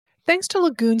Thanks to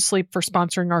Lagoon Sleep for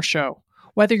sponsoring our show.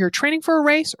 Whether you're training for a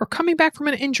race or coming back from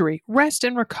an injury, rest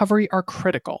and recovery are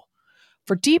critical.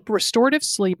 For deep, restorative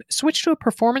sleep, switch to a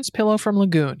performance pillow from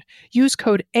Lagoon. Use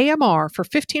code AMR for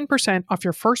 15% off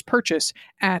your first purchase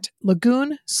at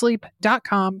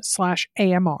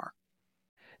lagoonsleep.com/AMR.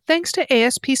 Thanks to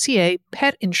ASPCA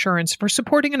Pet Insurance for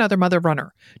supporting Another Mother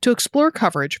Runner. To explore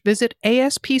coverage, visit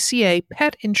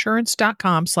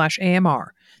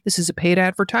aspcapetinsurance.com/AMR. This is a paid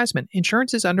advertisement.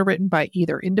 Insurance is underwritten by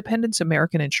either Independence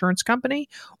American Insurance Company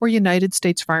or United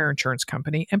States Fire Insurance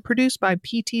Company and produced by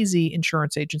PTZ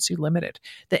Insurance Agency Limited.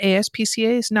 The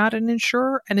ASPCA is not an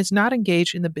insurer and is not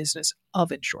engaged in the business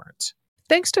of insurance.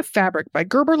 Thanks to Fabric by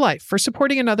Gerber Life for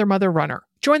supporting Another Mother Runner.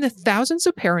 Join the thousands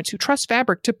of parents who trust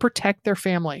Fabric to protect their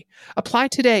family. Apply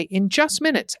today in just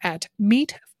minutes at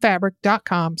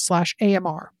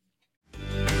meetfabric.com/AMR.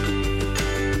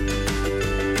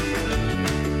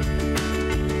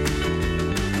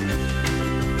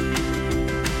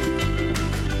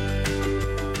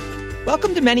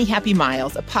 Welcome to Many Happy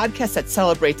Miles, a podcast that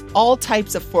celebrates all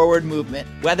types of forward movement,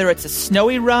 whether it's a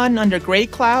snowy run under gray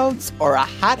clouds or a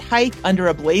hot hike under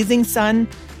a blazing sun.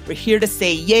 We're here to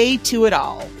say yay to it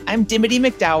all. I'm Dimity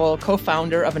McDowell,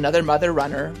 co-founder of Another Mother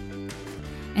Runner.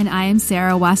 And I am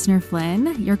Sarah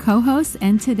Wassner-Flynn, your co-host,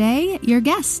 and today, your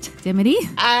guest, Dimity.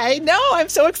 I know, I'm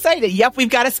so excited. Yep, we've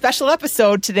got a special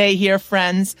episode today here,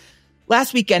 friends.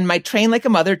 Last weekend, my Train Like a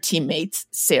Mother teammates,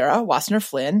 Sarah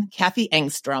Wassner-Flynn, Kathy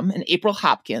Engstrom, and April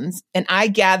Hopkins, and I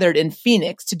gathered in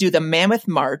Phoenix to do the Mammoth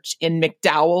March in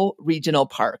McDowell Regional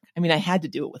Park. I mean, I had to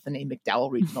do it with the name McDowell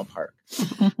Regional Park.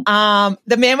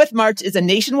 The Mammoth March is a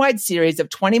nationwide series of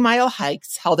 20-mile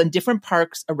hikes held in different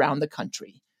parks around the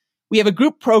country. We have a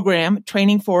group program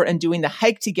training for and doing the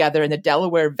hike together in the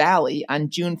Delaware Valley on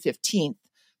June 15th.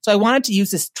 So I wanted to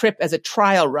use this trip as a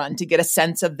trial run to get a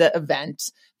sense of the event,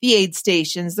 the aid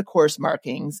stations, the course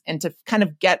markings, and to kind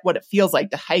of get what it feels like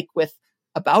to hike with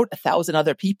about 1,000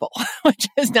 other people, which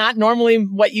is not normally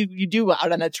what you do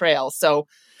out on a trail. So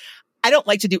I don't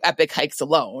like to do epic hikes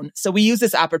alone. So we use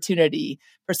this opportunity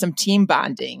for some team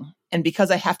bonding. And because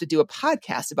I have to do a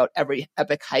podcast about every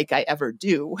epic hike I ever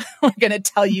do, we're going to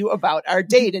tell you about our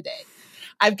day today.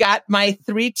 I've got my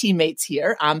 3 teammates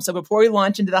here. So before we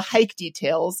launch into the hike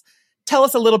details, tell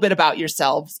us a little bit about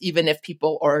yourselves, even if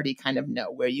people already kind of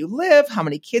know where you live, how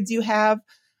many kids you have,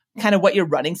 kind of what your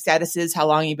running status is, how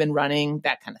long you've been running,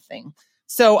 that kind of thing.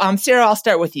 So Sarah, I'll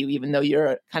start with you, even though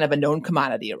you're kind of a known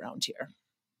commodity around here.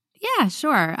 Yeah,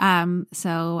 sure.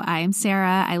 So I am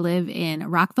Sarah. I live in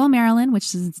Rockville, Maryland,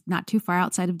 which is not too far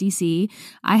outside of DC.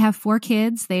 I have 4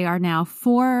 kids. They are now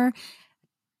 4,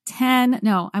 10,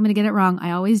 no, I'm going to get it wrong. I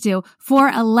always do. 4,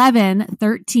 11,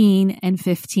 13, and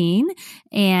 15.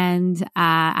 And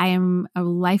I am a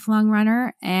lifelong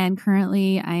runner. And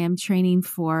currently I am training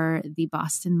for the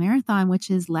Boston Marathon,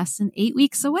 which is less than 8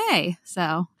 weeks away.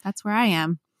 So that's where I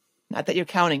am. Not that you're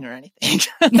counting or anything.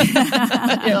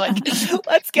 You're like,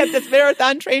 let's get this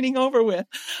marathon training over with.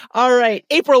 All right.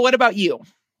 April, what about you?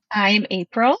 I'm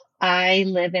April. I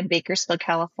live in Bakersfield,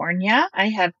 California. I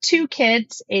have 2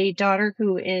 kids, a daughter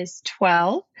who is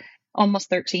 12, almost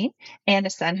 13, and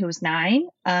a son who's 9.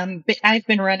 But I've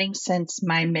been running since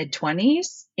my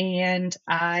mid-20s, and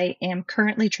I am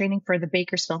currently training for the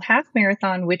Bakersfield Half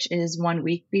Marathon, which is 1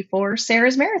 week before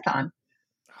Sarah's marathon.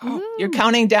 Oh, you're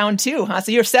counting down too, huh?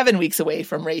 So you're 7 weeks away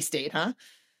from race date, huh?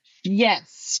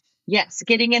 Yes.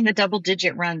 Getting in the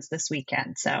double-digit runs this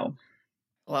weekend. So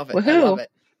love it. Woohoo. I love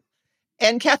it.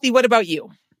 And Kathy, what about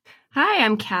you? Hi,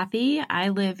 I'm Kathy. I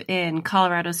live in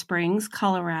Colorado Springs,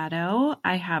 Colorado.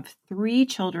 I have 3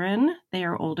 children. They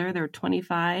are older. They're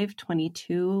 25,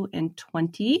 22, and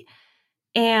 20.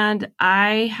 And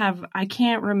I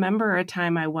can't remember a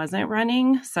time I wasn't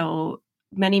running. So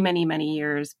many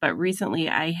years. But recently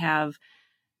I have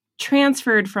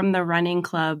transferred from the running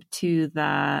club to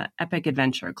the Epic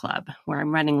Adventure Club, where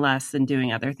I'm running less and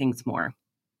doing other things more.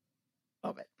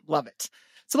 Love it.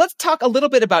 So let's talk a little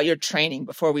bit about your training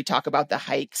before we talk about the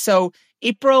hike. So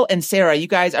April and Sarah, you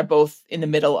guys are both in the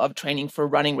middle of training for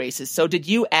running races. So did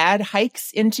you add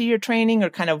hikes into your training, or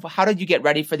kind of how did you get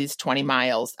ready for these 20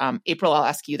 miles? April, I'll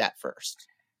ask you that first.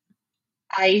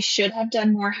 I should have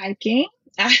done more hiking.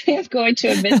 I am going to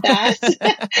admit that.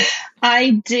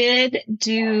 I did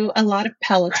do a lot of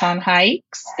Peloton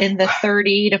hikes in the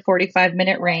 30 to 45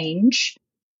 minute range.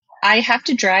 I have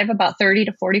to drive about 30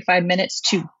 to 45 minutes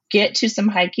to get to some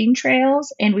hiking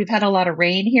trails, and we've had a lot of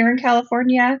rain here in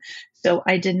California, so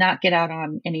I did not get out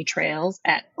on any trails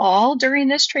at all during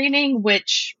this training,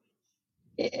 which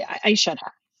I should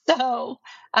have. So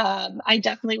I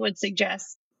definitely would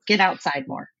suggest get outside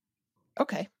more.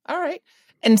 Okay. All right.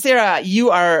 And Sarah, you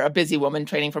are a busy woman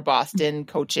training for Boston,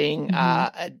 coaching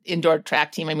an indoor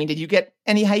track team. I mean, did you get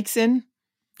any hikes in?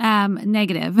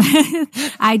 Negative.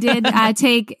 I did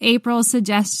take April's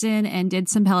suggestion and did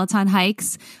some Peloton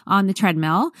hikes on the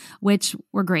treadmill, which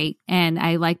were great. And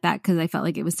I liked that because I felt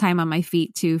like it was time on my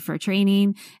feet too for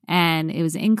training. And it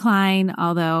was incline,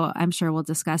 although I'm sure we'll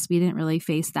discuss, we didn't really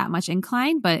face that much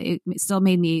incline, but it still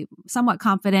made me somewhat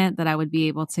confident that I would be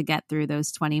able to get through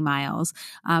those 20 miles.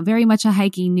 Very much a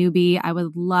hiking newbie. I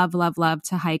would love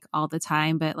to hike all the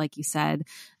time. But like you said,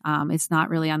 it's not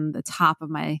really on the top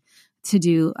of my to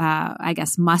do, I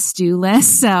guess, must do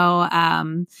list. So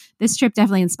this trip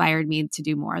definitely inspired me to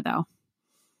do more, though.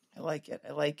 I like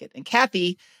it. And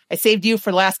Kathy, I saved you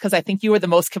for last because I think you were the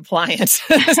most compliant.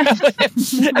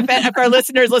 If our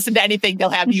listeners listen to anything,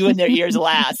 they'll have you in their ears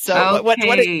last. So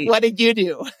okay. what did you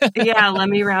do? Yeah, let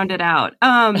me round it out.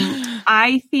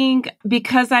 I think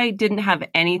because I didn't have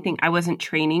anything, I wasn't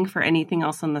training for anything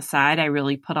else on the side. I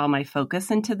really put all my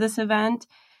focus into this event.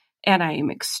 And I am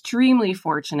extremely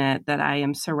fortunate that I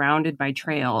am surrounded by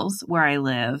trails where I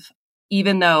live,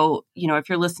 even though, if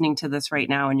you're listening to this right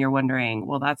now and you're wondering,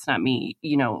 well, that's not me,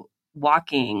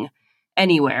 walking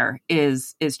anywhere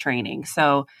is training.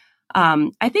 So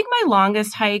I think my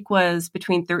longest hike was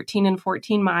between 13 and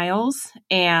 14 miles.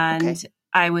 And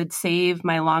I would save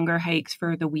my longer hikes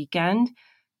for the weekend.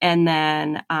 And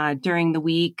then during the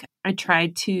week, I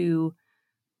tried to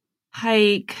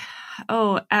hike,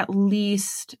 at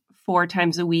least 4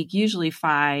 times a week, usually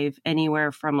 5,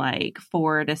 anywhere from like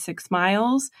 4 to 6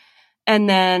 miles. And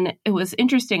then it was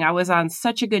interesting. I was on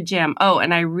such a good gym. Oh,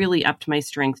 and I really upped my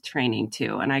strength training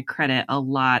too. And I credit a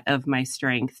lot of my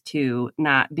strength to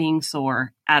not being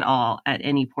sore at all at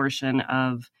any portion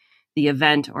of the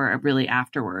event or really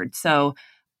afterward. So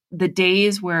the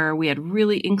days where we had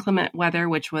really inclement weather,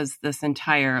 which was this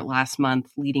entire last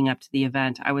month leading up to the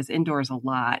event, I was indoors a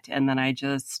lot. And then I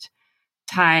just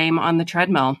time on the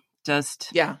treadmill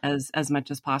as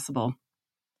much as possible.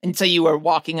 And so you were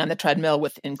walking on the treadmill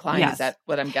with incline. Yes. Is that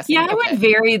what I'm guessing? Yeah, I would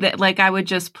vary that. Like I would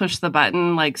just push the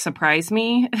button, like surprise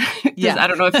me. Yeah. I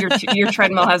don't know if your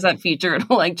treadmill has that feature.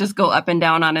 It'll like just go up and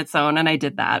down on its own. And I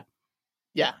did that.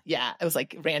 Yeah. It was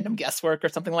like random guesswork or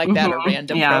something like that, or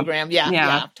random program.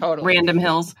 Yeah, totally. Random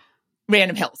hills.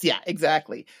 Yeah,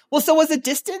 exactly. Well, so was the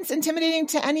distance intimidating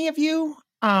to any of you?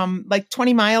 Like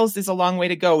 20 miles is a long way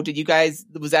to go.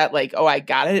 Was that like, oh, I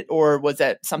got it? Or was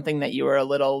that something that you were a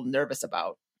little nervous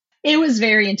about? It was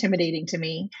very intimidating to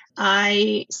me.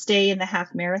 I stay in the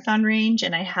half marathon range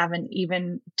and I haven't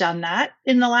even done that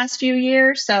in the last few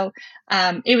years. So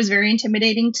it was very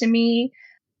intimidating to me,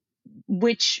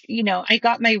 which, I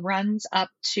got my runs up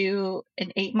to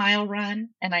an 8-mile run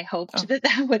and I hoped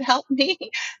that would help me.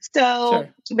 So,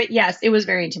 But yes, it was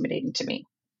very intimidating to me.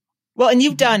 Well, and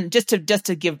you've done, just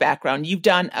to give background, you've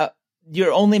done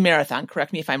your only marathon,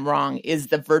 correct me if I'm wrong, is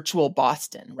the virtual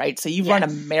Boston, right? So you've run a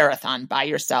marathon by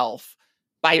yourself,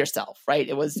 right?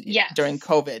 It was during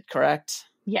COVID, correct?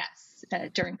 Yes,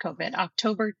 during COVID,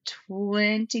 October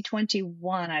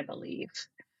 2021, I believe.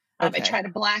 I try to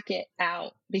black it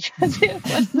out because it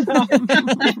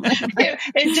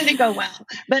didn't go well,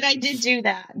 but I did do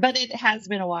that. But it has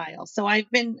been a while. So I've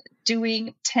been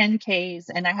doing 10Ks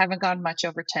and I haven't gone much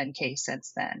over 10K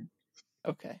since then.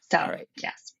 Okay. So, all right.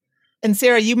 Yes. And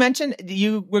Sarah, you mentioned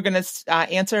you were going to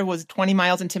answer, was 20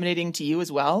 miles intimidating to you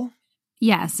as well?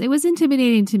 Yes, it was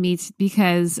intimidating to me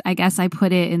because I guess I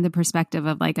put it in the perspective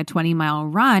of like a 20-mile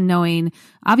run, knowing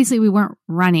obviously we weren't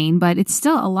running, but it's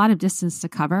still a lot of distance to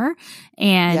cover.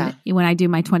 And when I do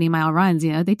my 20-mile runs,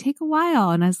 they take a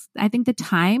while. And I think the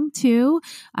time too,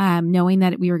 knowing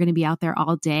that we were going to be out there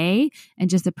all day and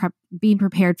just being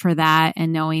prepared for that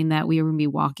and knowing that we were going to be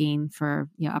walking for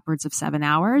upwards of 7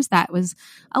 hours, that was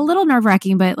a little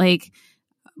nerve-wracking, but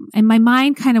and my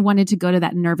mind kind of wanted to go to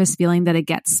that nervous feeling that it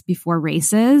gets before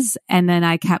races. And then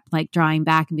I kept like drawing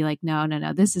back and be like, no,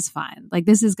 this is fun. Like,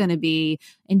 this is going to be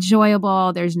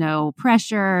enjoyable. There's no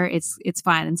pressure. It's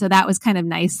fun. And so that was kind of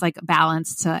nice, like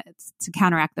balance to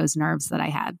counteract those nerves that I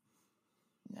had.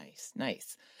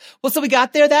 Nice. Well, so we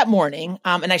got there that morning.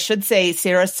 And I should say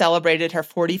Sarah celebrated her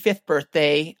 45th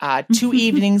birthday 2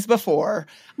 evenings before.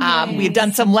 We had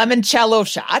done some limoncello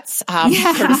shots,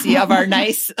 courtesy of our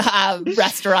nice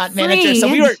restaurant manager. So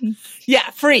we were,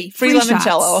 free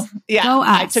limoncello. Shots. Yeah. Go us.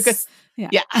 I took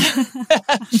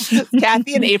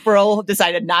Kathy and April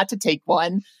decided not to take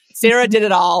one. Sarah did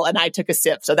it all, and I took a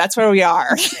sip. So that's where we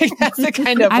are. That's the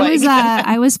kind of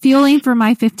I was fueling for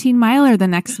my 15-miler the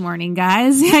next morning,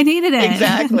 guys. I needed it.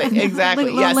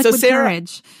 Exactly. So Sarah,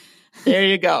 there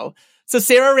you go. So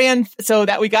Sarah ran, so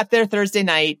that we got there Thursday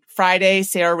night. Friday,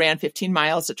 Sarah ran 15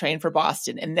 miles to train for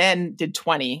Boston and then did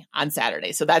 20 on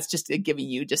Saturday. So that's just giving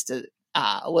you just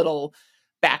a little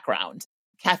background.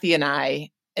 Kathy and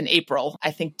I in April,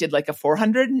 I think did like a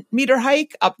 400-meter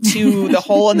hike up to the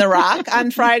hole in the rock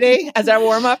on Friday as our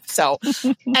warm up. So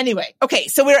anyway, okay.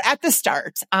 So we're at the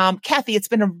start. Kathy, it's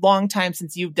been a long time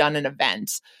since you've done an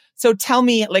event. So tell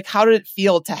me, like, how did it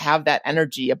feel to have that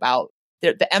energy about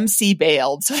the MC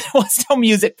bailed, so there was no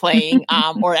music playing,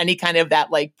 or any kind of that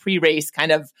like pre-race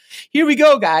kind of, here we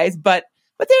go, guys. But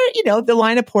there, the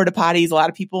line of porta potties, a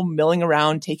lot of people milling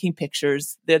around, taking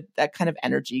pictures, that kind of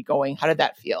energy going. How did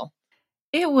that feel?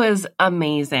 It was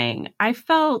amazing. I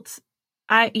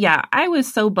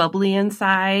was so bubbly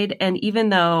inside. And even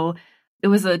though it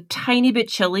was a tiny bit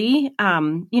chilly,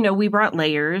 we brought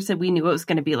layers and we knew it was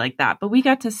going to be like that, but we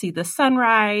got to see the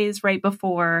sunrise right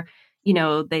before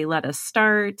they let us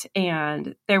start.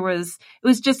 And it was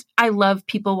just, I love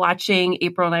people watching.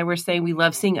 April and I were saying we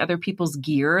love seeing other people's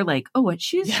gear. Like, oh, what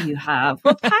shoes do you have?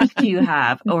 What pack do you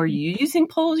have? Or are you using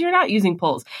poles? You're not using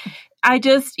poles. I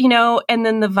just, and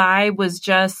then the vibe was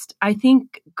just, I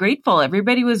think, grateful.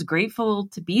 Everybody was grateful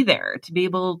to be there, to be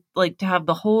able to have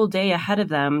the whole day ahead of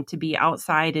them, to be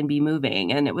outside and be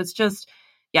moving. And it was just,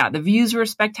 the views were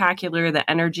spectacular. The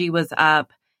energy was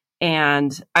up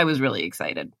and I was really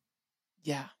excited.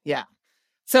 Yeah. Yeah.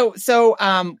 So,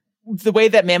 the way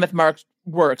that Mammoth March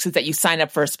works is that you sign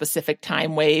up for a specific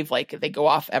time wave, like they go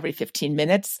off every 15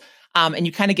 minutes. And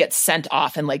you kind of get sent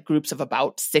off in like groups of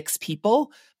about 6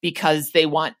 people because they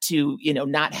want to,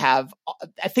 not have,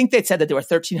 I think they said that there were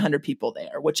 1,300 people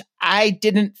there, which I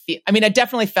didn't feel. I mean, I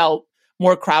definitely felt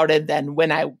more crowded than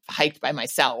when I hiked by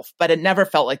myself, but it never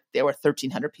felt like there were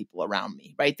 1,300 people around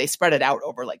me, right? They spread it out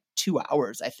over like 2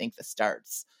 hours, I think, the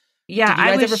starts. Yeah,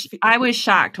 I was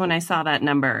shocked when I saw that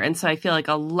number. And so I feel like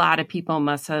a lot of people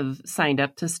must have signed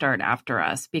up to start after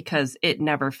us because it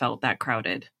never felt that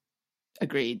crowded.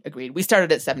 Agreed. We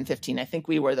started at 7:15. I think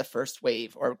we were the first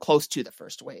wave or close to the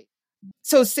first wave.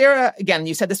 So Sarah, again,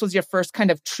 you said this was your first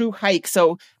kind of true hike.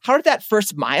 So how did that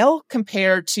first mile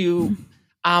compare to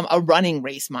a running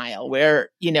race mile where,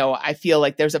 I feel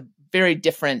like there's a very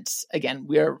different, again,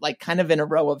 we're like kind of in a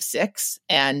row of 6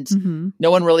 and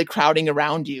no one really crowding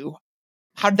around you.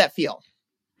 How did that feel?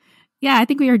 Yeah, I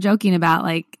think we were joking about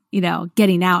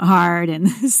getting out hard and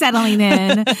settling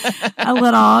in a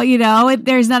little,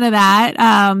 there's none of that.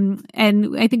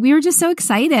 And I think we were just so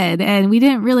excited and we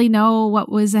didn't really know what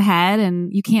was ahead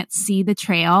and you can't see the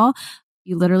trail.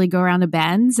 You literally go around the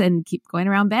bends and keep going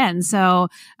around bends. So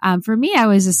for me, I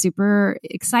was just super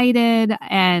excited.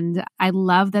 And I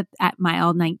love that at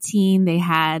mile 19,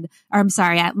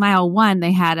 at mile 1,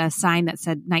 they had a sign that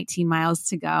said 19 miles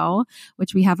to go,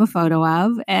 which we have a photo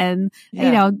of. And,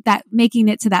 that making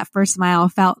it to that first mile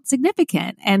felt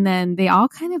significant. And then they all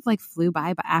kind of flew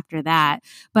by after that.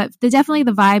 But definitely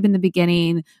the vibe in the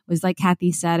beginning was like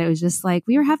Kathy said, it was just like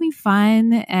we were having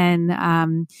fun.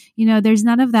 And, there's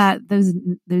none of that,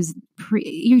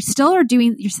 you're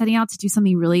setting out to do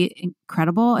something really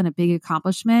incredible and a big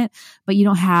accomplishment, but you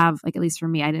don't have, at least for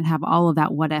me, I didn't have all of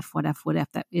that what if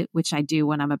which I do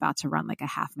when I'm about to run like a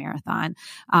half marathon.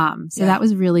 That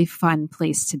was a really fun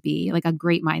place to be, like a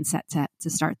great mindset to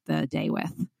start the day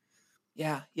with.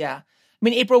 Yeah. Yeah. I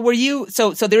mean, April, were you,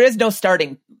 so there is no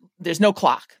starting, there's no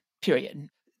clock, period.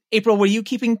 April, were you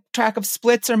keeping track of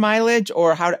splits or mileage,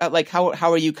 or how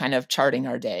are you kind of charting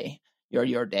our day,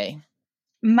 your day?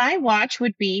 My watch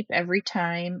would beep every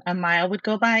time a mile would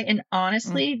go by. And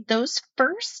honestly, those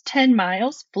first 10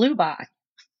 miles flew by.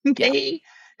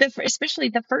 Especially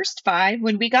the first 5,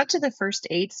 when we got to the first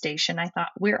aid station, I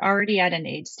thought we're already at an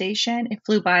aid station. It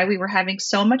flew by. We were having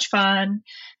so much fun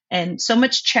and so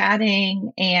much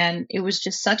chatting. And it was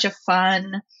just such a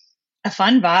fun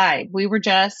vibe.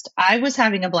 I was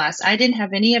having a blast. I didn't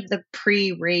have any of the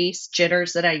pre-race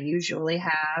jitters that I usually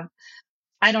have.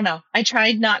 I don't know. I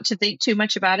tried not to think too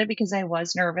much about it because I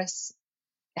was nervous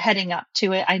heading up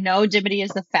to it. I know Dimity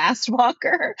is a fast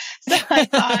walker. So I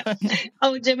thought,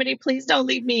 oh, Dimity, please don't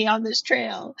leave me on this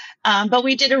trail. But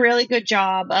we did a really good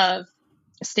job of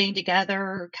staying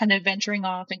together, kind of venturing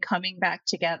off and coming back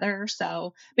together.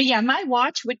 So, but yeah, my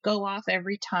watch would go off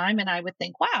every time and I would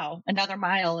think, wow, another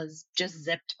mile is just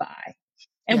zipped by.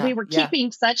 And we were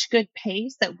keeping such good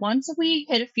pace that once we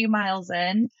hit a few miles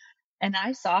in, and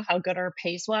I saw how good our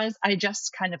pace was, I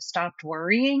just kind of stopped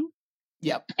worrying.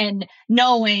 Yep. And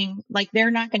knowing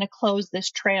they're not going to close this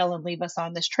trail and leave us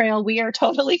on this trail. We are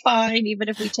totally fine, even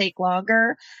if we take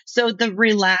longer. So the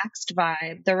relaxed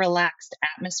vibe, the relaxed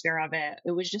atmosphere of it,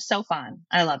 it was just so fun.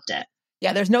 I loved it.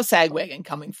 Yeah, there's no sag wagon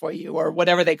coming for you or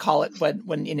whatever they call it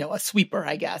when a sweeper,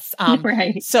 I guess.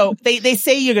 Right. So they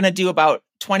say you're going to do about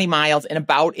 20 miles in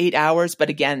about 8 hours, but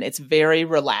again, it's very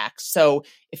relaxed. So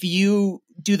if you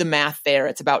do the math there,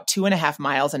 it's about 2.5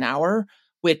 miles an hour,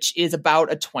 which is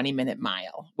about a 20-minute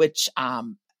mile, which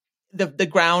the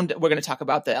ground, we're going to talk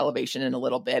about the elevation in a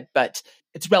little bit, but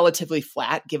it's relatively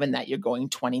flat given that you're going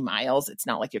 20 miles. It's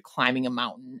not like you're climbing a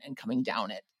mountain and coming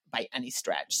down it by any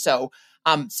stretch. So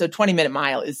 20-minute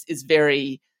mile is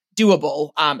very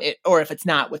doable. Or if it's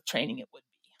not with training, it would be.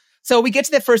 So we get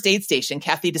to the first aid station.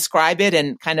 Kathy, describe it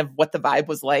and kind of what the vibe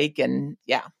was like. And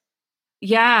yeah.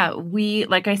 Yeah,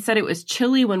 like I said, it was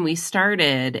chilly when we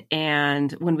started.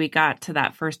 And when we got to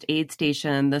that first aid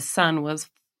station, the sun was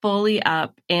fully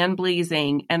up and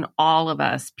blazing, and all of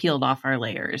us peeled off our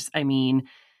layers. I mean,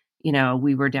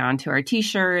 we were down to our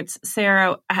t-shirts.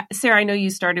 Sarah, I know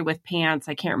you started with pants.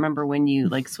 I can't remember when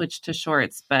you switched to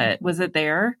shorts, but was it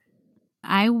there?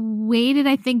 I waited,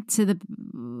 I think, to the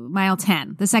mile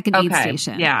 10, the second aid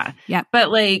station. Yeah. Yep.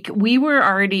 But we were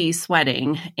already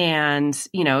sweating, and,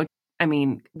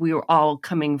 we were all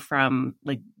coming from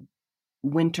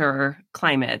winter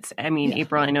climates. I mean, yeah.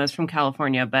 April, I know, is from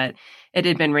California, but it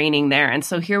had been raining there. And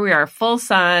so here we are, full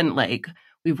sun,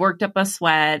 we've worked up a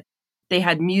sweat. They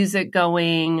had music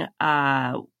going.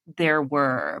 There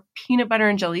were peanut butter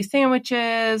and jelly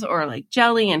sandwiches, or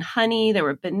jelly and honey. There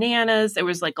were bananas. There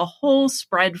was a whole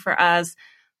spread for us,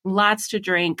 lots to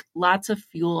drink, lots of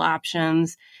fuel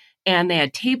options. And they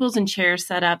had tables and chairs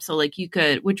set up. So you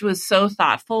could, which was so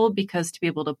thoughtful, because to be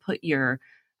able to put your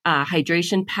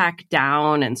hydration pack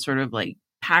down and sort of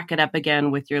pack it up again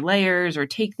with your layers, or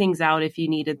take things out if you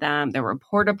needed them. There were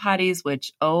porta potties,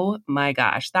 which, oh my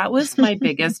gosh, that was my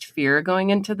biggest fear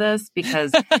going into this,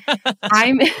 because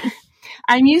I'm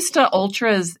used to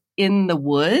ultras in the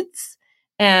woods,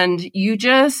 and you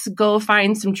just go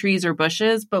find some trees or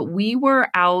bushes, but we were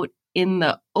out in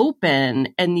the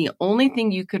open, and the only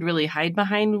thing you could really hide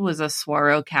behind was a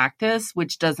saguaro cactus,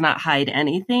 which does not hide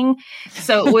anything.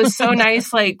 So it was so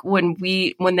nice. When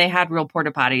they had real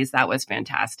porta potties, that was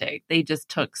fantastic. They just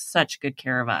took such good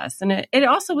care of us. And it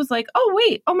also was oh,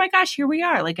 wait, oh my gosh, here we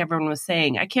are. Everyone was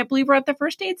saying, I can't believe we're at the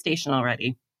first aid station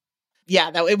already.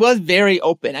 Yeah, it was very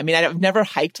open. I mean, I've never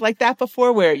hiked like that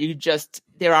before, where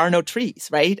there are no trees,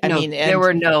 right? There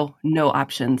were no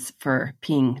options for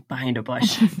peeing behind a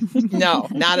bush. No,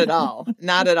 not at all.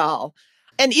 Not at all.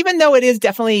 And even though it is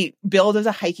definitely billed as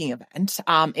a hiking event,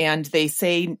 and they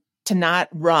say to not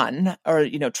run, or,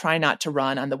 try not to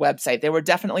run on the website, there were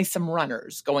definitely some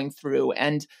runners going through.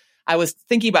 And I was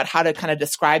thinking about how to kind of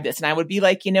describe this. And I would be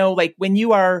when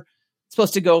you are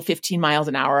supposed to go 15 miles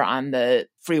an hour on the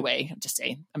freeway. I'm just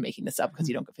saying, I'm making this up because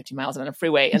you don't go 15 miles on a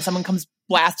freeway, and someone comes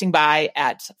blasting by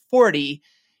at 40.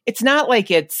 It's not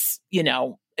it's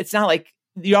not like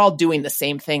you're all doing the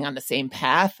same thing on the same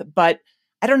path, but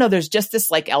I don't know. There's just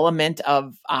this element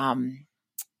of,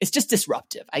 it's just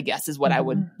disruptive, I guess, is what I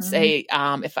would say.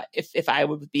 If I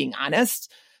was being honest,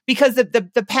 because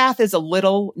the path is a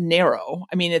little narrow.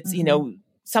 I mean, it's,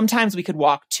 sometimes we could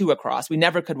walk 2 across. We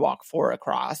never could walk 4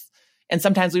 across. And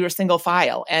sometimes we were single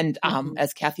file. And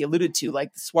as Kathy alluded to, the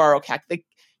saguaro cactus,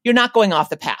 you're not going off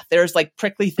the path. There's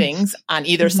prickly things on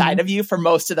either side of you for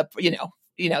most of the,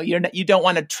 you don't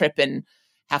want to trip and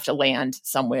have to land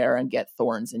somewhere and get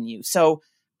thorns in you. So,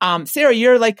 Sarah,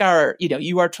 you're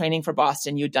you are training for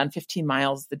Boston. You'd done 15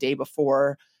 miles the day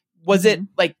before. Was it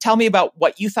tell me about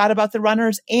what you thought about the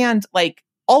runners, and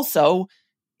also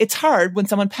it's hard when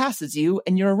someone passes you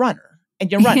and you're a runner.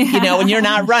 And you're running, and you're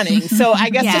not running. So I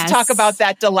guess just talk about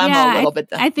that dilemma a little bit.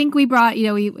 Then. I think we brought,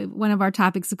 one of our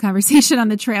topics of conversation on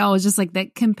the trail was just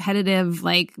that competitive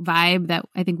vibe that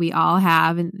I think we all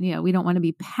have. And, we don't want to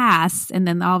be passed. And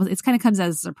then it kind of comes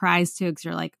as a surprise too, because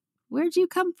you're where'd you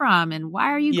come from? And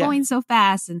why are you going so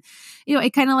fast? And,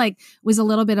 it kind of was a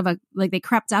little bit of they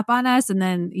crept up on us, and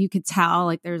then you could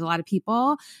tell there's a lot of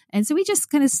people. And so we just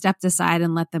kind of stepped aside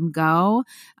and let them go.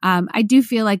 I do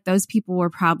feel those people were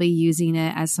probably using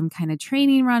it as some kind of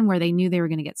training run where they knew they were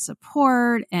going to get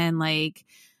support, and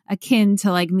akin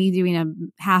to me doing a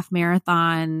half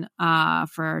marathon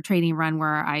for a training run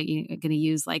where I'm going to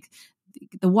use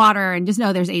the water and just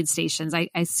know there's aid stations. I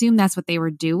assume that's what they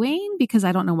were doing, because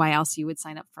I don't know why else you would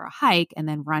sign up for a hike and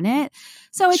then run it.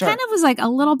 So it kind of was a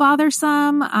little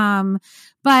bothersome.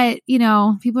 But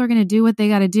people are going to do what they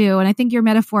got to do. And I think your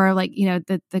metaphor,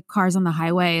 the cars on the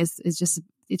highway is just,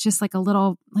 it's just a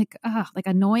little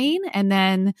annoying. And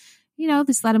then,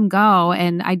 just let them go.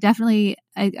 And I definitely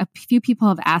a few people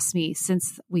have asked me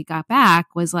since we got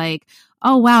back was like,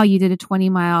 oh, wow, you did a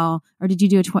 20-mile, or did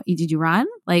you run?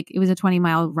 Like it was a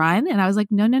 20-mile run. And I was like,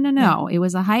 no. It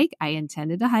was a hike. I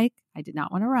intended to hike. I did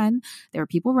not want to run. There were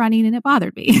people running and it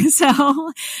bothered me.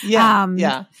 So, yeah.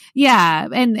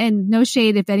 And no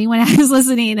shade if anyone is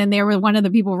listening and they were one of the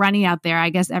people running out there.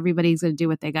 I guess everybody's going to do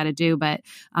what they got to do. But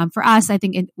for us, I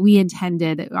think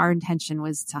our intention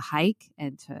was to hike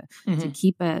and to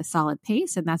keep a solid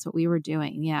pace. And that's what we were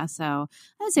doing. Yeah. So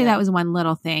I would say that was one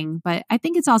little thing, but I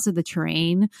think it's also the terrain.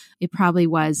 It probably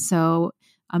was so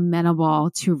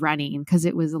amenable to running because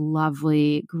it was a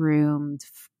lovely, groomed,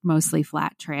 mostly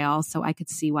flat trail. So I could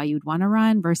see why you'd want to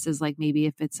run versus like maybe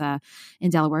if it's in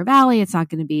Delaware Valley, it's not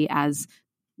going to be as,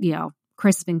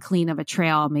 crisp and clean of a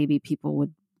trail. Maybe people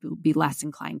would be less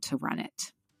inclined to run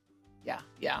it.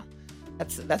 Yeah.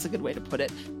 That's a good way to put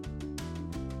it.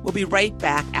 We'll be right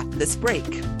back after this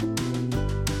break.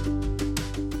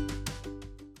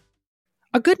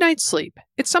 A good night's sleep.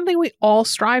 It's something we all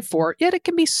strive for, yet it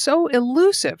can be so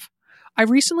elusive. I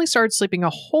recently started sleeping a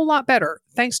whole lot better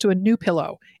thanks to a new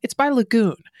pillow. It's by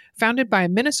Lagoon, founded by a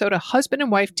Minnesota husband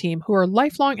and wife team who are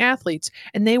lifelong athletes,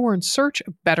 and they were in search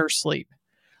of better sleep.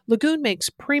 Lagoon makes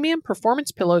premium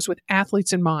performance pillows with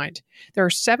athletes in mind. There are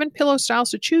 7 pillow styles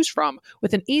to choose from,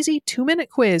 with an easy 2-minute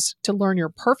quiz to learn your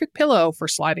perfect pillow for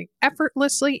sliding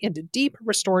effortlessly into deep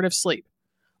restorative sleep.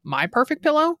 My perfect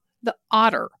pillow? The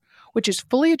Otter, which is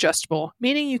fully adjustable,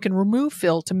 meaning you can remove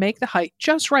fill to make the height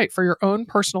just right for your own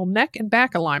personal neck and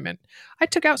back alignment. I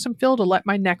took out some fill to let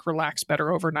my neck relax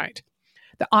better overnight.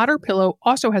 The Otter pillow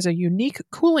also has a unique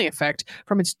cooling effect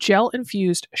from its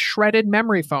gel-infused shredded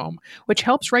memory foam, which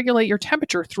helps regulate your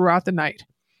temperature throughout the night.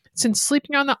 Since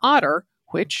sleeping on the Otter,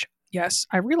 which, yes,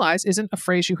 I realize isn't a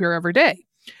phrase you hear every day,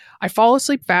 I fall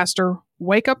asleep faster,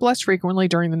 wake up less frequently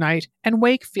during the night, and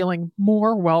wake feeling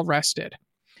more well-rested.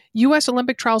 U.S.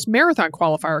 Olympic trials marathon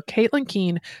qualifier Caitlin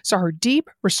Keene saw her deep,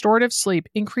 restorative sleep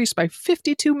increase by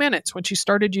 52 minutes when she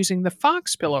started using the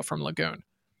Fox pillow from Lagoon.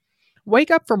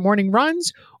 Wake up for morning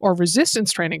runs or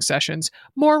resistance training sessions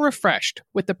more refreshed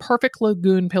with the perfect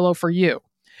Lagoon pillow for you.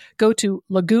 Go to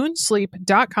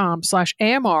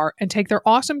lagoonsleep.com/AMR and take their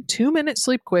awesome 2-minute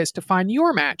sleep quiz to find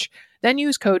your match. Then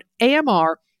use code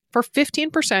AMR for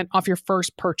 15% off your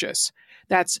first purchase.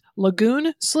 That's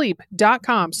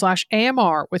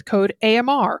lagoonsleep.com/AMR with code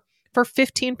AMR for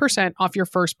 15% off your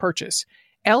first purchase.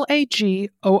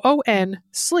 LAGOON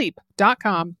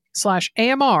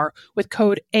sleep.com/AMR with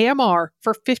code AMR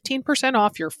for 15%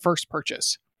 off your first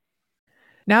purchase.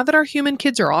 Now that our human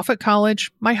kids are off at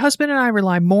college, my husband and I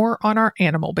rely more on our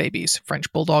animal babies,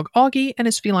 French Bulldog Augie and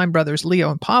his feline brothers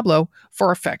Leo and Pablo,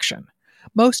 for affection.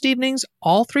 Most evenings,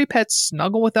 all 3 pets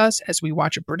snuggle with us as we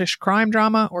watch a British crime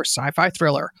drama or sci-fi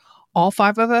thriller, all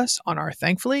 5 of us on our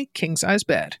thankfully king-size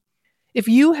bed. If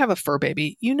you have a fur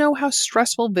baby, you know how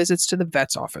stressful visits to the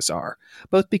vet's office are,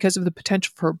 both because of the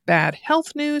potential for bad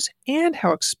health news and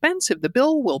how expensive the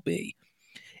bill will be.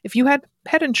 If you had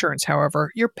pet insurance,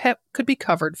 however, your pet could be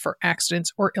covered for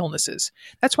accidents or illnesses.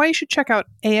 That's why you should check out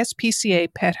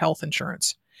ASPCA Pet Health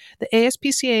Insurance. The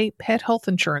ASPCA Pet Health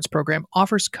Insurance Program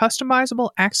offers customizable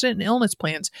accident and illness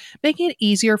plans, making it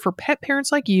easier for pet parents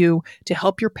like you to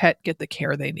help your pet get the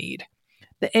care they need.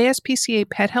 The ASPCA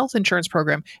Pet Health Insurance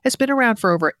Program has been around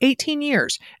for over 18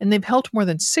 years, and they've helped more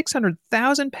than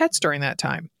 600,000 pets during that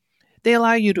time. They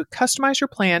allow you to customize your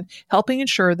plan, helping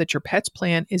ensure that your pet's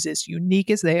plan is as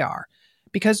unique as they are.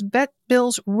 Because vet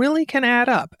bills really can add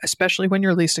up, especially when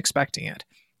you're least expecting it.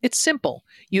 It's simple.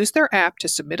 Use their app to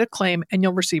submit a claim, and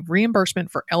you'll receive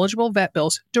reimbursement for eligible vet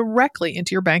bills directly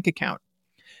into your bank account.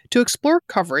 To explore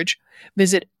coverage,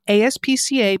 visit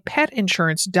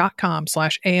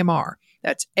aspcapetinsurance.com/AMR.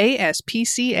 That's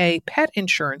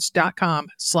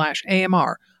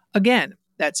aspcapetinsurance.com/AMR. Again,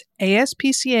 that's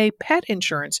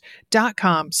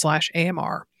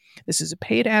aspcapetinsurance.com/AMR. This is a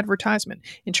paid advertisement.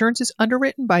 Insurance is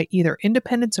underwritten by either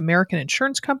Independence American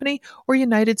Insurance Company or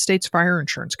United States Fire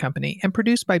Insurance Company and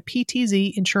produced by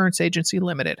PTZ Insurance Agency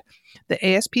Limited. The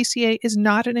ASPCA is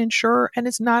not an insurer and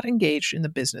is not engaged in the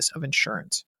business of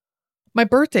insurance. My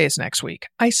birthday is next week.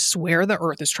 I swear the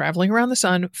Earth is traveling around the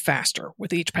sun faster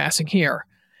with each passing year.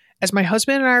 As my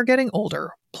husband and I are getting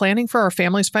older, planning for our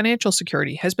family's financial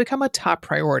security has become a top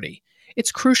priority.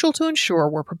 It's crucial to ensure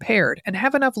we're prepared and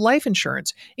have enough life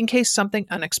insurance in case something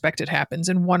unexpected happens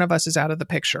and one of us is out of the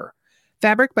picture.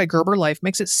 Fabric by Gerber Life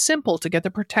makes it simple to get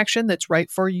the protection that's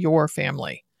right for your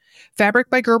family. Fabric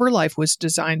by Gerber Life was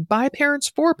designed by parents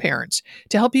for parents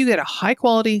to help you get a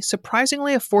high-quality,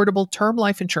 surprisingly affordable term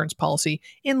life insurance policy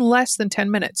in less than 10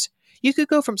 minutes. You could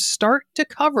go from start to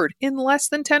covered in less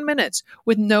than 10 minutes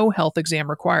with no health exam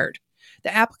required.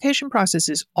 The application process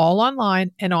is all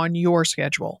online and on your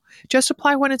schedule. Just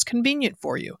apply when it's convenient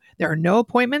for you. There are no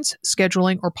appointments,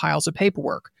 scheduling, or piles of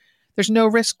paperwork. There's no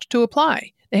risk to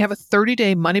apply. They have a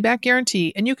 30-day money-back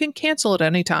guarantee, and you can cancel at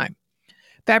any time.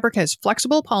 Fabric has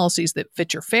flexible policies that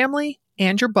fit your family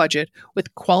and your budget,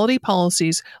 with quality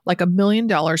policies like $1 million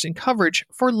in coverage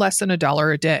for less than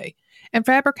 $1 a day. And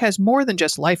Fabric has more than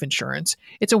just life insurance.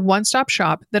 It's a one-stop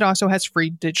shop that also has free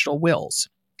digital wills.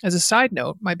 As a side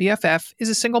note, my BFF is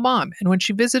a single mom, and when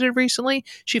she visited recently,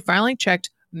 she finally checked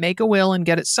make a will and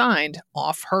get it signed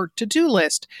off her to-do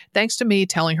list, thanks to me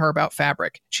telling her about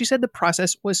Fabric. She said the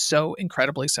process was so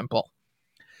incredibly simple.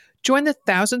 Join the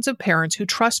thousands of parents who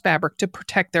trust Fabric to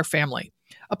protect their family.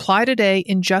 Apply today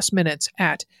in just minutes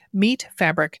at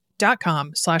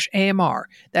meetfabric.com/AMR.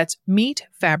 That's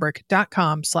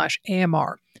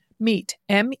meetfabric.com/AMR. Meet,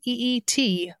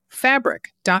 MEET,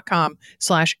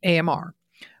 fabric.com/AMR.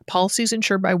 Policies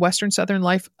insured by Western Southern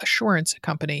Life Assurance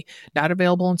Company. Not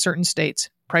available in certain states.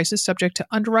 Prices subject to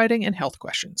underwriting and health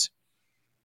questions.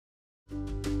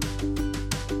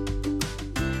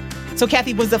 So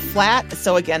Kathy, was it flat?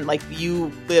 So again, like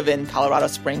you live in Colorado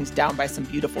Springs down by some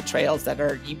beautiful trails that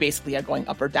you basically are going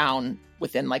up or down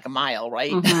within like a mile,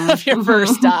 right? Mm-hmm. Of your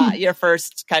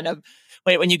first kind of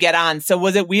when you get on. So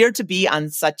was it weird to be on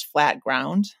such flat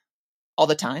ground all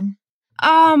the time?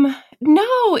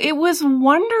 No, it was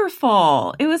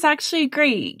wonderful. It was actually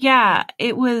great. Yeah,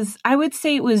 it was, I would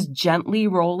say it was gently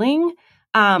rolling.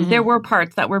 There were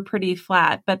parts that were pretty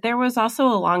flat, but there was also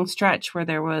a long stretch where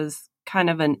there was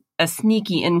kind of a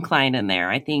sneaky incline in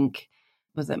there. I think,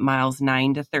 was it miles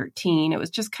 9 to 13? It was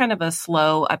just kind of a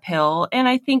slow uphill. And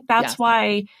I think that's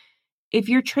why if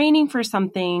you're training for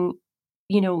something,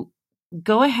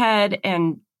 go ahead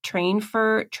and train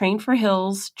for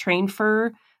hills, train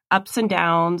for ups and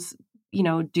downs,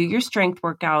 do your strength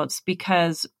workouts,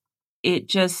 because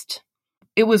it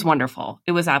was wonderful.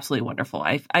 It was absolutely wonderful.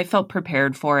 I felt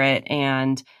prepared for it.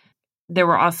 And there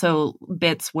were also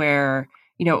bits where,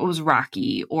 it was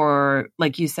rocky, or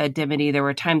like you said, Dimity, there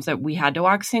were times that we had to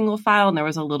walk single file and there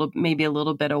was maybe a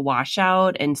little bit of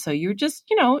washout. And so you're just,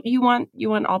 you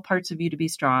want all parts of you to be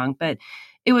strong, but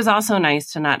it was also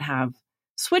nice to not have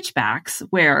switchbacks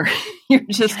where you're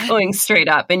just going straight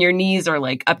up and your knees are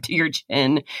like up to your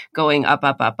chin going up,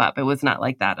 up, up, up. It was not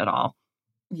like that at all.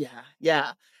 Yeah.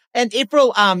 Yeah. And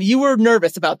April, you were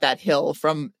nervous about that hill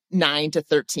from 9 to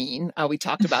 13. We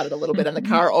talked about it a little bit in the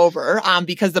car over,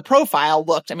 because the profile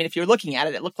looked, if you're looking at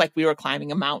it, it looked like we were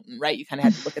climbing a mountain, right? You kind of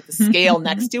had to look at the scale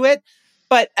next to it.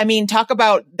 But talk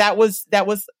about, that was, it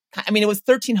was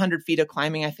 1,300 feet of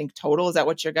climbing, I think, total. Is that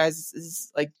what your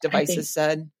guys' devices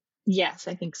said? Yes,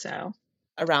 I think so.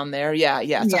 Around there.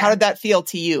 Yeah. So how did that feel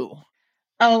to you?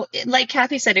 Oh, like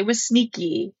Kathy said, it was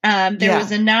sneaky. There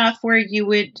was enough where you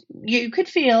could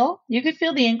feel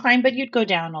the incline, but you'd go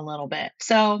down a little bit.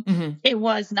 So it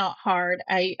was not hard.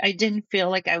 I didn't feel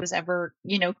like I was ever,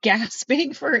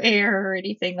 gasping for air or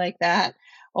anything like that.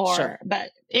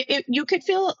 But you could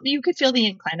feel the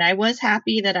incline. I was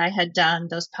happy that I had done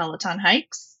those Peloton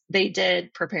hikes. They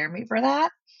did prepare me for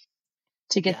that,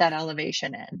 to get that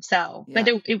elevation in. So, but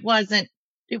it wasn't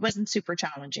super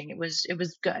challenging. It was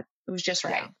good. It was just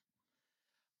right. Yeah.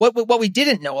 What we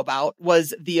didn't know about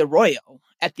was the arroyo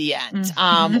at the end,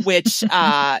 which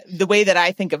the way that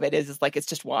I think of it is like it's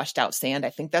just washed out sand.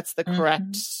 I think that's the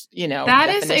correct, That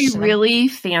is a really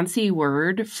fancy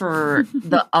word for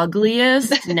the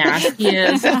ugliest,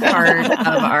 nastiest part of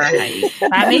our hike.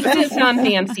 That makes it sound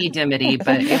fancy, Dimity,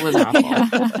 but it was awful.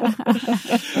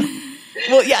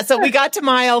 Well, yeah. So we got to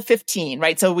mile 15,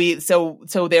 right? So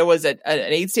there was an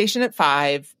aid station at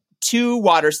 5, 2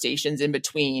 water stations in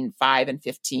between 5 and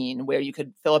 15 where you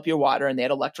could fill up your water, and they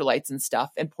had electrolytes and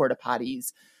stuff and porta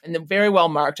potties, and they're very well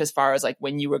marked as far as like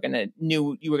when you were going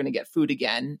to get food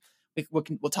again.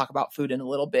 We'll talk about food in a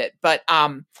little bit, but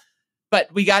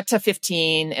we got to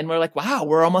 15 and we're like, wow,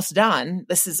 we're almost done.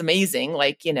 This is amazing.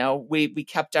 Like, we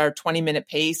kept our 20-minute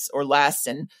pace or less,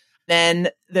 and then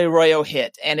the arroyo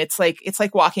hit, and it's like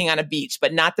walking on a beach,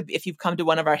 but not if you've come to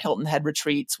one of our Hilton Head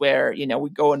retreats where, we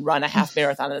go and run a half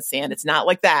marathon in the sand. It's not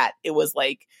like that. It was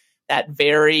like that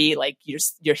very, like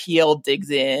your heel digs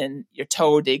in, your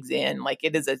toe digs in. Like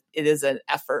it is an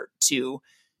effort to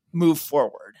move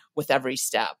forward with every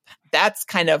step. That's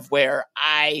kind of where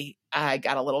I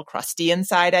got a little crusty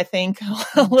inside, I think,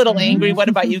 a little angry. What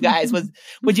about you guys?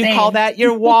 Would you call that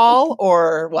your wall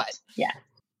or what? Yeah.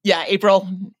 Yeah. April.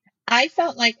 I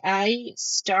felt like I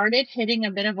started hitting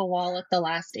a bit of a wall at the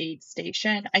last aid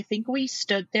station. I think we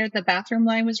stood there. The bathroom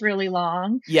line was really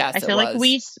long. I Yes, it feel like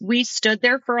was. we stood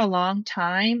there for a long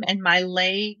time, and my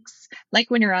legs,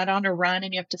 like when you're out on a run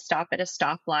and you have to stop at a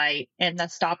stoplight, and the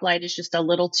stoplight is just a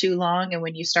little too long, and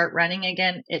when you start running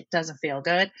again, it doesn't feel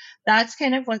good. That's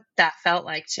kind of what that felt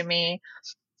like to me.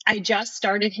 I just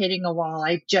started hitting a wall.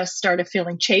 I just started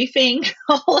feeling chafing,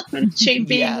 all of the chafing.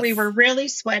 We Yes. were really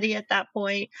sweaty at that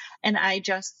point, and I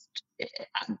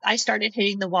started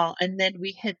hitting the wall, and then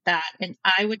we hit that, and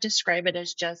I would describe it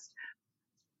as just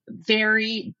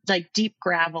very like deep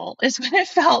gravel is what it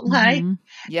felt like. Mhm.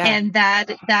 Yeah. And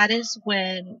that is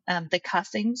when the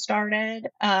cussing started.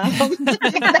 That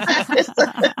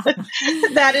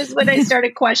is when I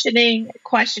started questioning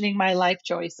my life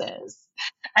choices.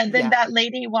 And then Yeah. that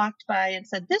lady walked by and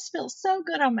said, "This feels so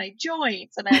good on my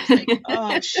joints." And I was like,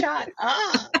 "Oh, shut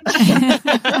up."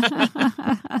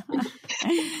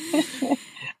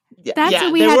 That's Yeah,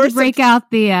 what we there had were to break out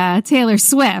the Taylor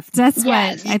Swift. That's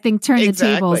Yes. what I think turned the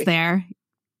tables Exactly. there.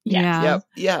 Yes. Yeah.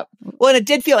 Yep. Well, and it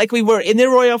did feel like we were in the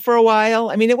Royal for a while.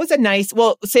 I mean, it was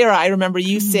well, Sarah, I remember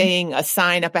you Mhm. saying a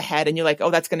sign up ahead and you're like, oh,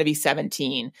 that's going to be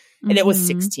 17. And it was Mhm.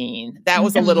 16. That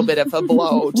was a little bit of a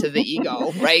blow to the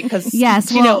ego, right? Because,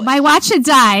 Yes, you well, know, my watch had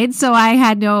died, so I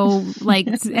had no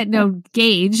no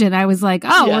gauge, and I was like,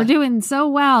 "Oh, Yeah. we're doing so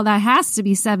well. That has to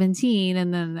be 17."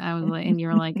 And then I was like, and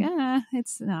you're like,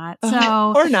 it's not."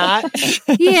 So or not.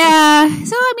 yeah.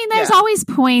 So I mean, there's Yeah. always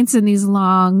points in these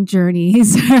long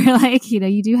journeys where, like,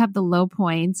 you do have the low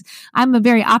points. I'm a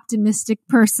very optimistic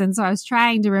person, so I was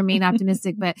trying to remain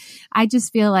optimistic, but I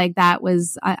just feel like that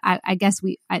was, I guess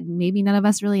maybe none of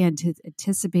us really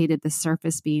anticipated the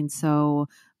surface being so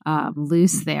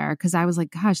loose there, because I was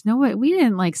like, gosh, no, we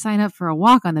didn't like sign up for a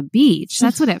walk on the beach.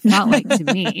 That's what it felt like to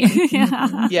me.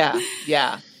 Yeah.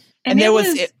 And there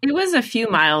it was a few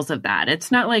miles of that. It's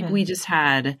not like we just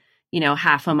had,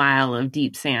 half a mile of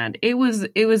deep sand. It was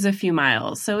a few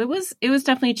miles. So it was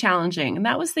definitely challenging. And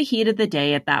that was the heat of the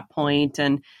day at that point.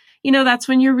 And, that's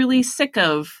when you're really sick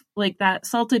of like that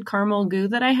salted caramel goo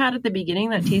that I had at the beginning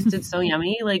that tasted so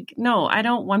yummy. Like, no, I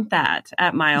don't want that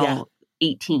at mile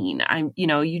 18.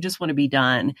 You just want to be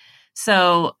done.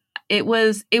 So it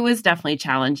was definitely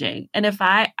challenging. And if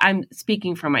I'm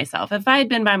speaking for myself, if I had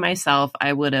been by myself,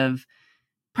 I would have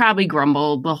probably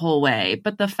grumbled the whole way.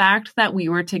 But the fact that we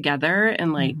were together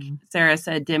and like Sarah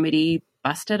said, Dimity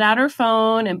busted out her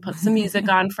phone and put some music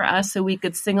on for us so we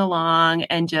could sing along,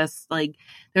 and just like,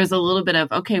 there's a little bit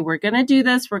of, okay, we're going to do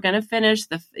this. We're going to finish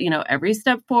every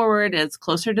step forward is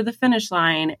closer to the finish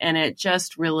line. And it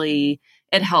just really,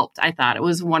 it helped. I thought it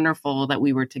was wonderful that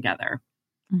we were together.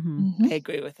 I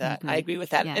agree with that.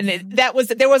 Yes. And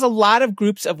there was a lot of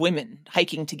groups of women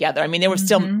hiking together. I mean,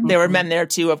 there were men there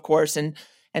too, of course, and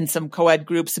some co-ed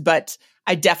groups, but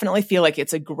I definitely feel like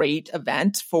it's a great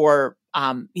event for,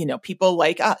 people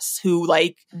like us who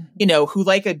like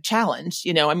a challenge,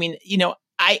 I mean,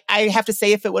 I have to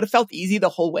say, if it would have felt easy the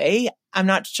whole way, I'm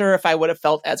not sure if I would have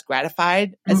felt as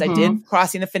gratified as I did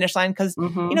crossing the finish line. Cause,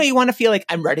 you want to feel like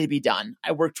I'm ready to be done.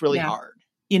 I worked really hard.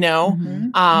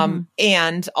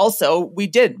 And also we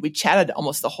chatted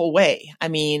almost the whole way. I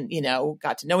mean,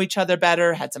 got to know each other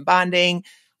better, had some bonding,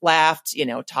 laughed,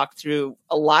 talked through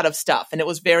a lot of stuff, and it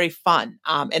was very fun.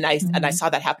 And I saw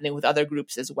that happening with other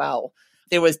groups as well.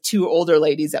 There was 2 older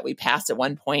ladies that we passed at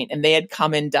one point, and they had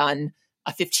come and done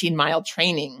a 15-mile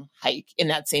training hike in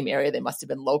that same area. They must have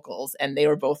been locals, and they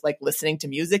were both like listening to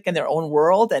music in their own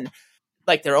world and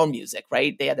like their own music,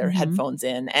 right? They had their headphones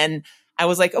in, and I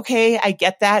was like, okay, I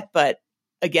get that. But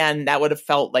again, that would have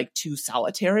felt like too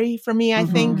solitary for me, I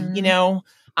think,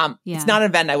 It's not an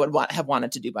event I would have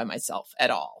wanted to do by myself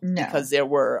at all, because there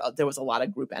was a lot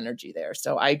of group energy there.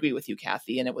 So I agree with you,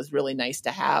 Kathy. And it was really nice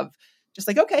to have just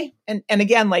like, okay. And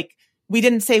again, like, we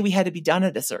didn't say we had to be done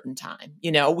at a certain time.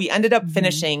 We ended up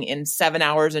finishing in 7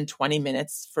 hours and 20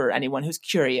 minutes for anyone who's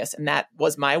curious. And that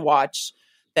was my watch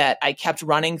that I kept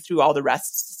running through all the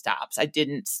rest stops. I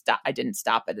didn't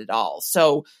stop it at all.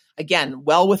 So again,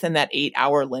 well within that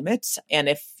 8-hour limit. And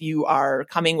if you are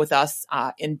coming with us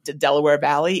into Delaware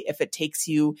Valley, if it takes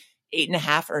you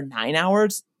 8.5 or 9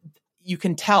 hours, you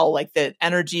can tell like the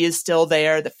energy is still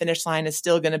there. The finish line is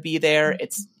still going to be there.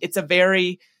 It's a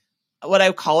very, what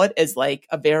I call it is like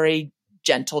a very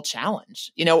gentle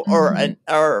challenge,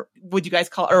 or would you guys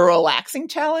call it a relaxing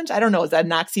challenge? I don't know. Is that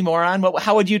an oxymoron?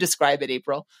 How would you describe it,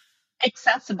 April?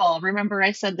 Accessible. Remember,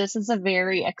 I said this is a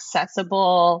very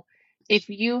accessible. If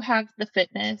you have the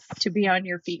fitness to be on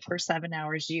your feet for 7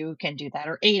 hours, you can do that,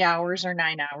 or 8 hours or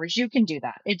 9 hours, you can do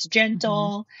that. It's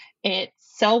gentle. It's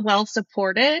so well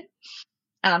supported.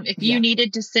 If you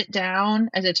needed to sit down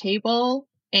at a table,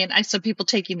 and I saw people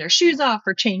taking their shoes off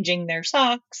or changing their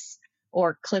socks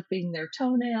or clipping their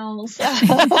toenails. But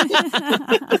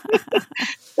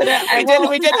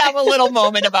we did have a little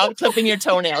moment about clipping your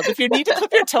toenails. If you need to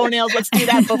clip your toenails, let's do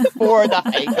that before the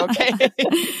hike, okay?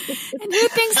 And who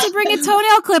thinks to bring a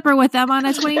toenail clipper with them on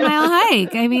a 20-mile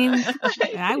hike? I mean,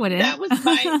 I wouldn't.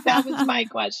 That was my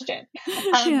question.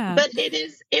 But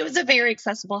it was a very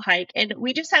accessible hike, and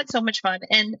we just had so much fun.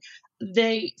 And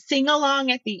the sing along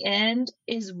at the end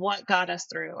is what got us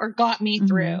through, or got me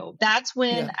through. That's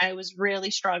when I was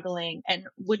really struggling. And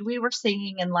when we were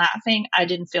singing and laughing, I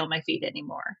didn't feel my feet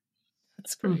anymore.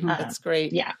 That's great. That's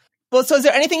great. Yeah. Well, so is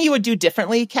there anything you would do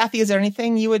differently, Kathy? Is there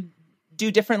anything you would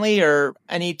do differently, or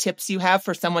any tips you have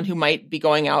for someone who might be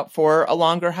going out for a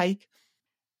longer hike?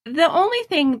 The only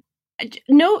thing,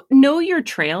 know your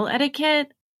trail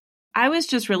etiquette. I was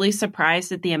just really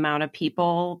surprised at the amount of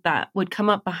people that would come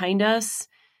up behind us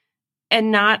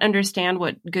and not understand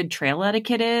what good trail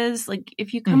etiquette is. Like,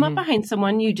 if you come up behind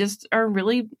someone, you just are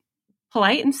really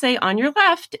polite and say on your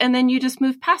left, and then you just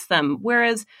move past them.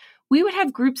 Whereas we would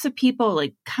have groups of people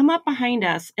like come up behind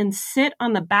us and sit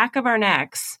on the back of our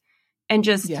necks and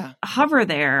just hover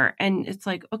there. And it's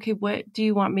like, okay, what do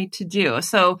you want me to do?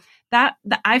 So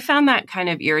I found that kind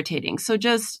of irritating. So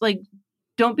just like,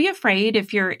 don't be afraid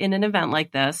if you're in an event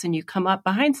like this and you come up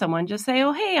behind someone, just say,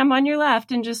 oh, hey, I'm on your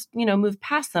left, and just, move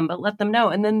past them, but let them know.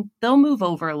 And then they'll move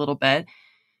over a little bit.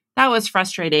 That was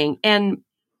frustrating. And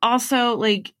also,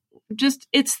 like,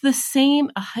 it's the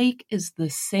same. A hike is the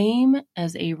same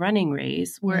as a running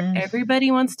race where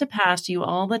everybody wants to pass you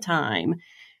all the time.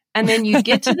 And then you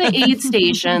get to the aid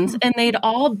stations and they'd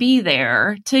all be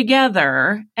there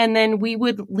together. And then we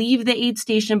would leave the aid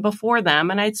station before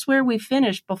them. And I'd swear we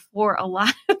finished before a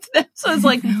lot of them. So it's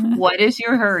like, what is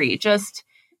your hurry? Just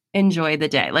enjoy the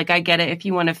day. Like, I get it if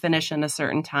you want to finish in a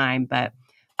certain time, but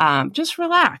just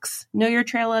relax. Know your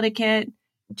trail etiquette.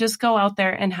 Just go out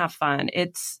there and have fun.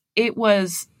 It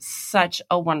was such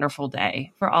a wonderful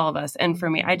day for all of us. And for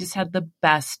me, I just had the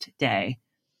best day.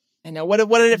 I know. What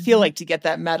did it feel like to get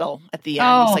that medal at the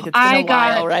end? It's like, it's been a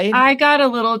while, right? I got a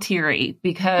little teary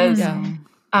because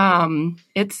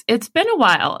it's been a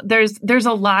while. There's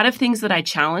a lot of things that I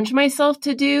challenge myself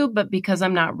to do, but because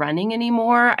I'm not running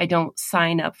anymore, I don't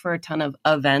sign up for a ton of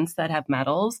events that have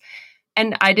medals.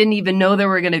 And I didn't even know there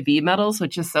were going to be medals,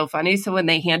 which is so funny. So when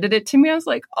they handed it to me, I was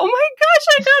like, oh my gosh,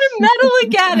 I got a medal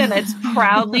again. And it's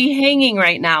proudly hanging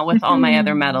right now with all my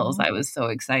other medals. I was so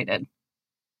excited.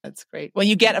 That's great. Well,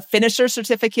 you get a finisher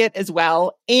certificate as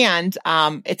well. And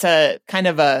it's a kind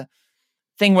of a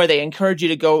thing where they encourage you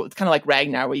to go. It's kind of like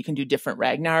Ragnar, where you can do different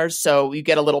Ragnars. So you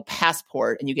get a little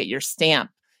passport and you get your stamp.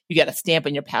 You get a stamp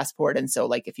in your passport. And so,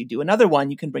 like, if you do another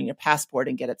one, you can bring your passport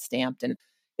and get it stamped. And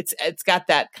it's got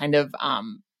that kind of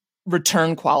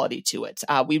return quality to it.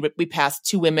 We passed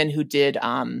two women who did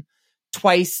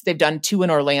twice. They've done two in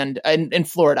Orlando, in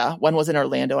Florida. One was in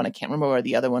Orlando, and I can't remember where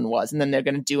the other one was. And then they're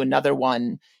going to do another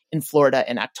one in Florida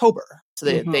in October. So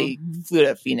they flew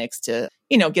to Phoenix to,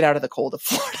 get out of the cold of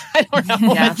Florida. I don't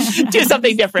know. Do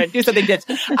something different. Do something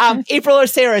different. April or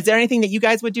Sarah, is there anything that you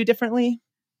guys would do differently?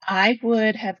 I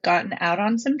would have gotten out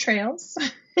on some trails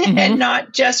and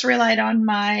not just relied on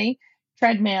my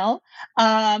treadmill.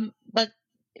 But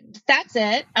that's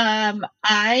it.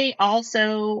 I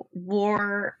also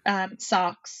wore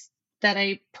socks that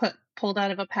I pulled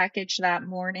out of a package that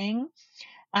morning.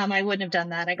 I wouldn't have done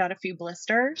that. I got a few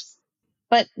blisters,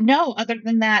 but no, other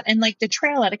than that, and like the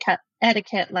trail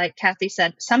etiquette, like Kathy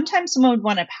said, sometimes someone would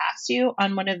want to pass you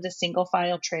on one of the single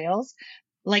file trails,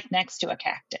 like next to a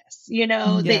cactus.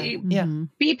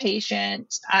 Be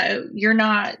patient. You're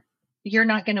not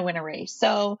going to win a race.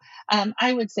 So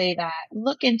I would say that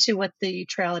look into what the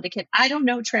trail etiquette. I don't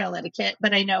know trail etiquette,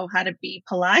 but I know how to be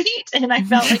polite. And I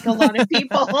felt like a lot of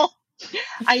people.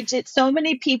 So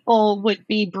many people would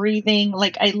be breathing,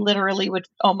 like I literally would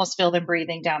almost feel them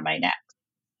breathing down my neck.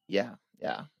 Yeah.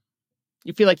 Yeah.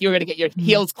 You feel like you were going to get your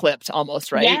heels clipped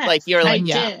almost, right? Yes, like you're like,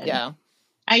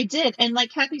 I did. And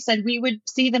like Kathy said, we would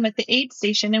see them at the aid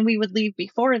station and we would leave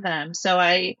before them. So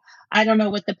I don't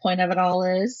know what the point of it all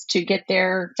is to get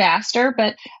there faster,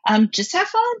 but just have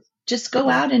fun. Just go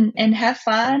out and have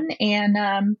fun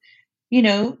and,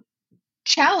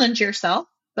 challenge yourself.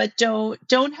 But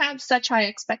don't have such high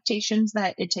expectations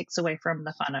that it takes away from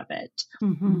the fun of it.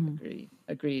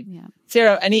 Agreed. Yeah.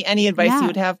 Sarah, any advice you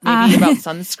would have maybe about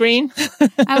sunscreen?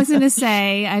 I was going to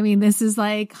say, I mean, this is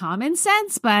like common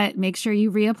sense, but make sure you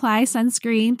reapply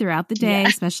sunscreen throughout the day,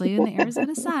 especially in the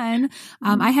Arizona sun.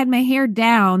 I had my hair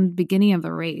down beginning of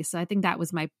the race. So I think that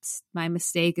was my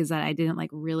mistake, is that I didn't like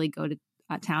really go to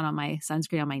town on my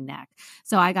sunscreen on my neck.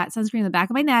 So I got sunscreen on the back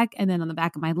of my neck and then on the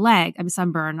back of my leg. I mean,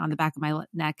 sunburn on the back of my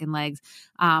neck and legs,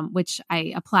 which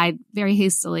I applied very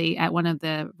hastily at one of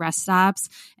the rest stops.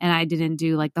 And I didn't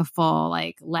do like the full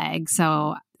like leg.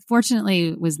 So fortunately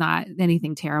it was not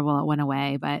anything terrible. It went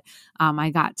away, but I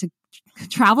got to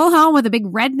travel home with a big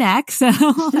red neck. So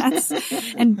that's,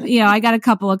 and I got a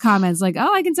couple of comments like,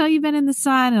 oh, I can tell you've been in the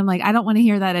sun. And I'm like, I don't want to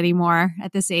hear that anymore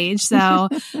at this age. So,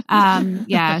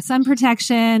 sun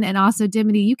protection. And also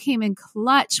Dimity, you came in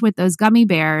clutch with those gummy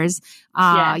bears.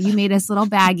 Yes. You made us little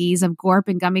baggies of Gorp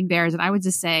and gummy bears. And I would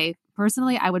just say,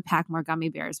 personally, I would pack more gummy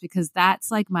bears because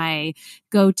that's like my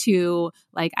go-to.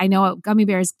 Like, I know gummy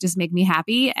bears just make me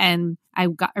happy. And I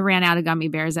ran out of gummy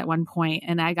bears at one point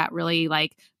and I got really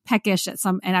like peckish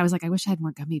and I was like, I wish I had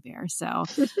more gummy bears. So,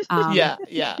 Yeah.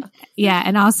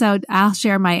 And also I'll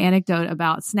share my anecdote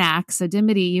about snacks. So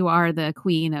Dimity, you are the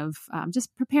queen of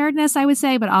just preparedness, I would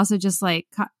say, but also just like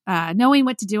knowing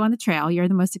what to do on the trail. You're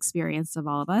the most experienced of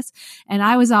all of us. And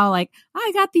I was all like,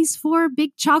 I got these 4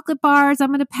 big chocolate bars I'm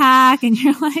going to pack. And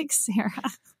you're like, Sarah,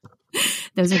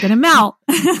 those are going to melt.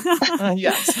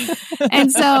 Yes. And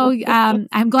so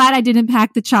I'm glad I didn't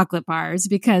pack the chocolate bars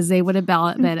because they would have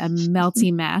been a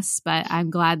melty mess. But I'm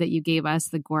glad that you gave us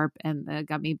the Gorp and the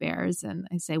gummy bears. And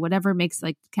I say whatever makes,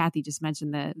 like Kathy just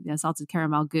mentioned, the salted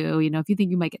caramel goo. If you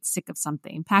think you might get sick of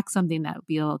something, pack something that would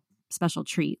be a special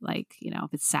treat. Like,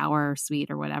 if it's sour or sweet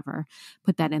or whatever,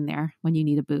 put that in there when you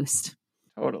need a boost.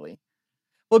 Totally.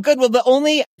 Well, good. Well, the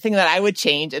only thing that I would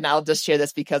change, and I'll just share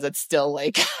this because it's still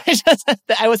like,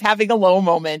 I was having a low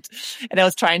moment and I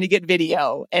was trying to get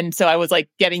video. And so I was like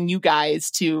getting you guys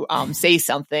to say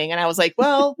something. And I was like,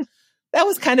 well, that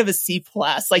was kind of a C+.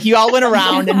 Like you all went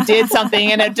around and did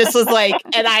something and it just was like,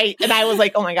 and I was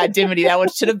like, oh my God, Dimity,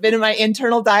 that should have been in my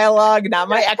internal dialogue, not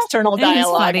my external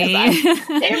dialogue.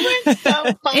 It was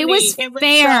so funny. It was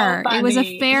fair. It was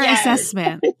a fair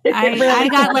assessment. I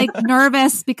got like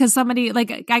nervous because somebody,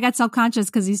 like I got self-conscious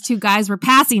because these 2 guys were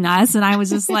passing us and I was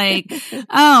just like,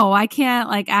 oh, I can't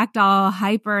like act all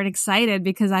hyper and excited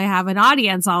because I have an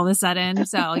audience all of a sudden.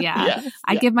 So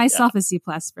I give myself a C+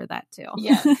 for that too.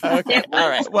 Yes. Okay. All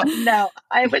right. Well, no,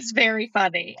 I was very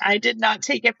funny. I did not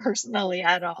take it personally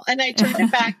at all. And I turned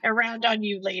it back around on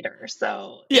you later.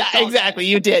 So yeah, exactly.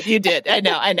 You did. I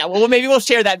know. Well, maybe we'll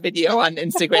share that video on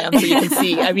Instagram so you can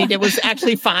see. I mean, it was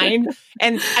actually fine.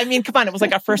 And I mean, come on, it was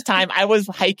like our first time. I was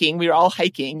hiking. We were all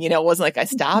hiking, it wasn't like I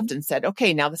stopped and said,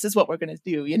 okay, now this is what we're going to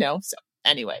do, So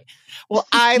anyway, well,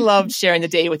 I loved sharing the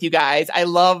day with you guys. I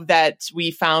love that we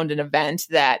found an event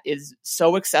that is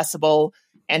so accessible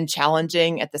and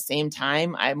challenging at the same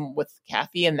time. I'm with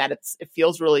Kathy and that it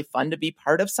feels really fun to be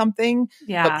part of something,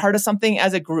 but part of something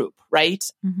as a group, right?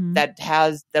 Mm-hmm. That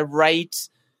has the right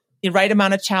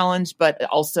amount of challenge, but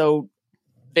also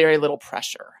very little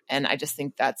pressure. And I just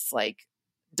think that's like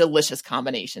delicious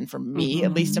combination for me,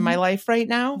 at least in my life right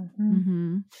now.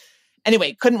 Mm-hmm.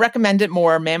 Anyway, couldn't recommend it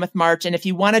more, Mammoth March. And if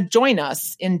you want to join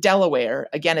us in Delaware,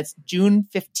 again, it's June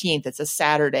 15th. It's a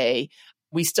Saturday.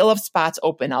 We still have spots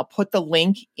open. I'll put the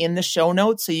link in the show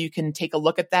notes so you can take a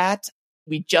look at that.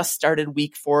 We just started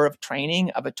week 4 of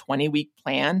training of a 20-week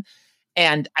plan.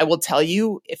 And I will tell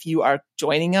you, if you are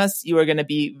joining us, you are going to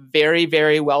be very,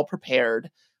 very well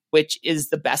prepared, which is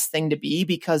the best thing to be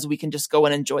because we can just go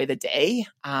and enjoy the day.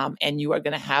 And you are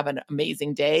going to have an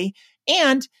amazing day.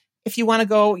 And if you want to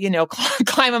go,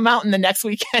 climb a mountain the next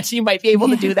weekend, you might be able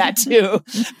to do that too.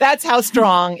 That's how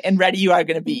strong and ready you are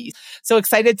going to be. So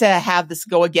excited to have this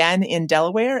go again in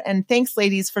Delaware. And thanks,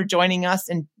 ladies, for joining us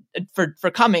and for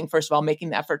coming, first of all,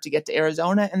 making the effort to get to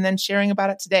Arizona and then sharing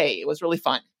about it today. It was really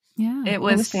fun. Yeah, it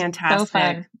was fantastic. So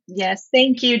fun. Yes.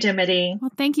 Thank you, Dimity.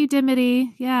 Well, thank you,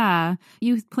 Dimity. Yeah.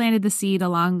 You planted the seed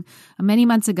along many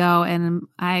months ago. And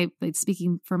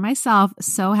speaking for myself,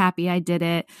 so happy I did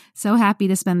it. So happy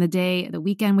to spend the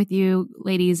weekend with you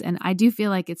ladies. And I do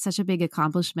feel like it's such a big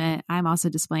accomplishment. I'm also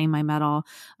displaying my medal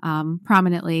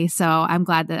prominently. So I'm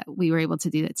glad that we were able to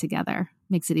do it together.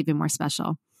 Makes it even more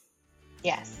special.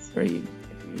 Yes. Agreed.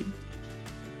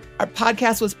 Our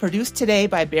podcast was produced today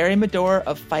by Barry Medore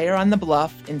of Fire on the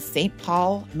Bluff in St.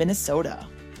 Paul, Minnesota,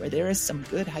 where there is some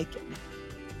good hiking.